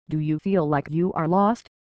Do you feel like you are lost?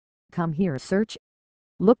 Come here, search,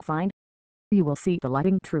 look, find. You will see the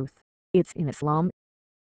lighting truth. It's in Islam.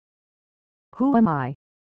 Who am I?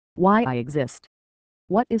 Why I exist?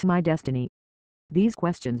 What is my destiny? These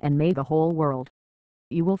questions and may the whole world.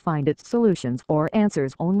 You will find its solutions or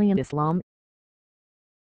answers only in Islam.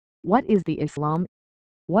 What is the Islam?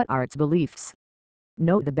 What are its beliefs?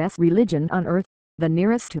 Know the best religion on earth, the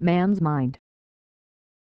nearest to man's mind.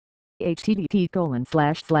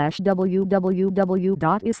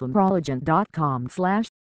 http://www.islamprologen.com/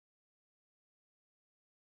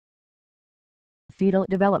 Fetal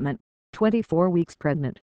development, 24 weeks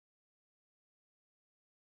pregnant.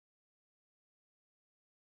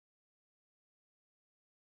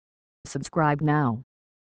 Subscribe now.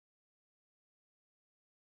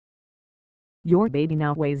 Your baby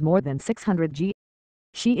now weighs more than 600 g.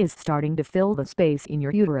 She is starting to fill the space in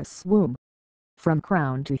your uterus womb. From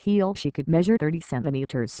crown to heel she could measure 30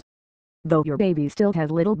 centimeters. Though your baby still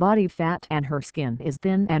has little body fat and her skin is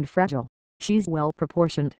thin and fragile, she's well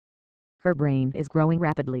proportioned. Her brain is growing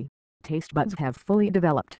rapidly, taste buds have fully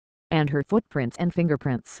developed, and her footprints and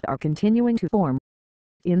fingerprints are continuing to form.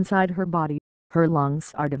 Inside her body, her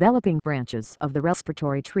lungs are developing branches of the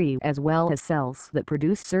respiratory tree as well as cells that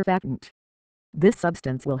produce surfactant. This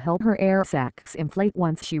substance will help her air sacs inflate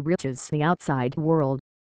once she reaches the outside world.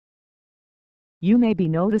 You may be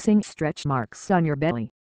noticing stretch marks on your belly,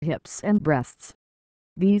 hips and breasts.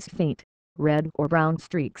 These faint, red or brown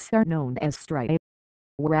streaks are known as striae.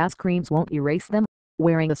 Whereas creams won't erase them,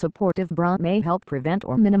 wearing a supportive bra may help prevent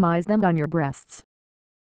or minimize them on your breasts.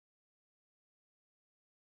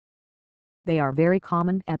 They are very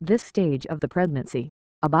common at this stage of the pregnancy.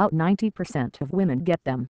 About 90% of women get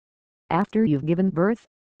them. After you've given birth,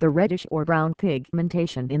 the reddish or brown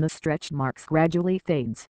pigmentation in the stretch marks gradually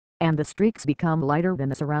fades, and the streaks become lighter than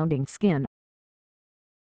the surrounding skin.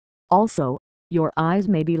 Also, your eyes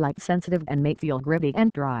may be light-sensitive and may feel gritty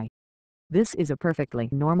and dry. This is a perfectly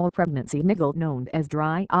normal pregnancy niggle known as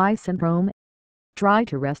dry eye syndrome. Try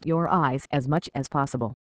to rest your eyes as much as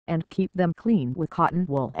possible, and keep them clean with cotton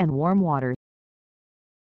wool and warm water.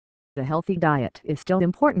 The healthy diet is still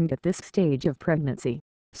important at this stage of pregnancy,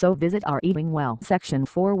 so visit our Eating Well section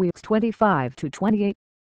for weeks 25 to 28.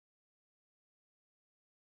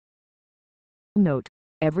 Note: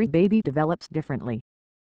 every baby develops differently.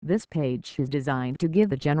 This page is designed to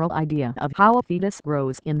give a general idea of how a fetus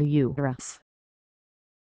grows in the uterus.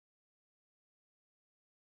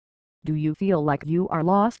 Do you feel like you are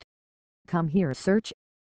lost? Come here, search,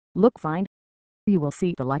 look, find. You will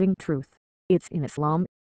see the lighting truth. It's in Islam.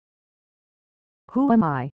 Who am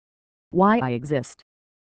I? Why I exist?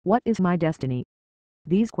 What is my destiny?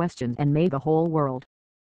 These questions and may the whole world.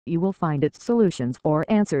 You will find its solutions or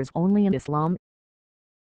answers only in Islam.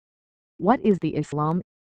 What is the Islam?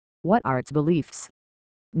 What are its beliefs?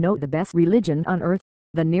 Know the best religion on earth,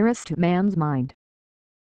 the nearest to man's mind.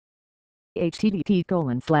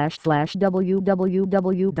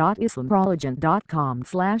 http://www.islamprologen.com/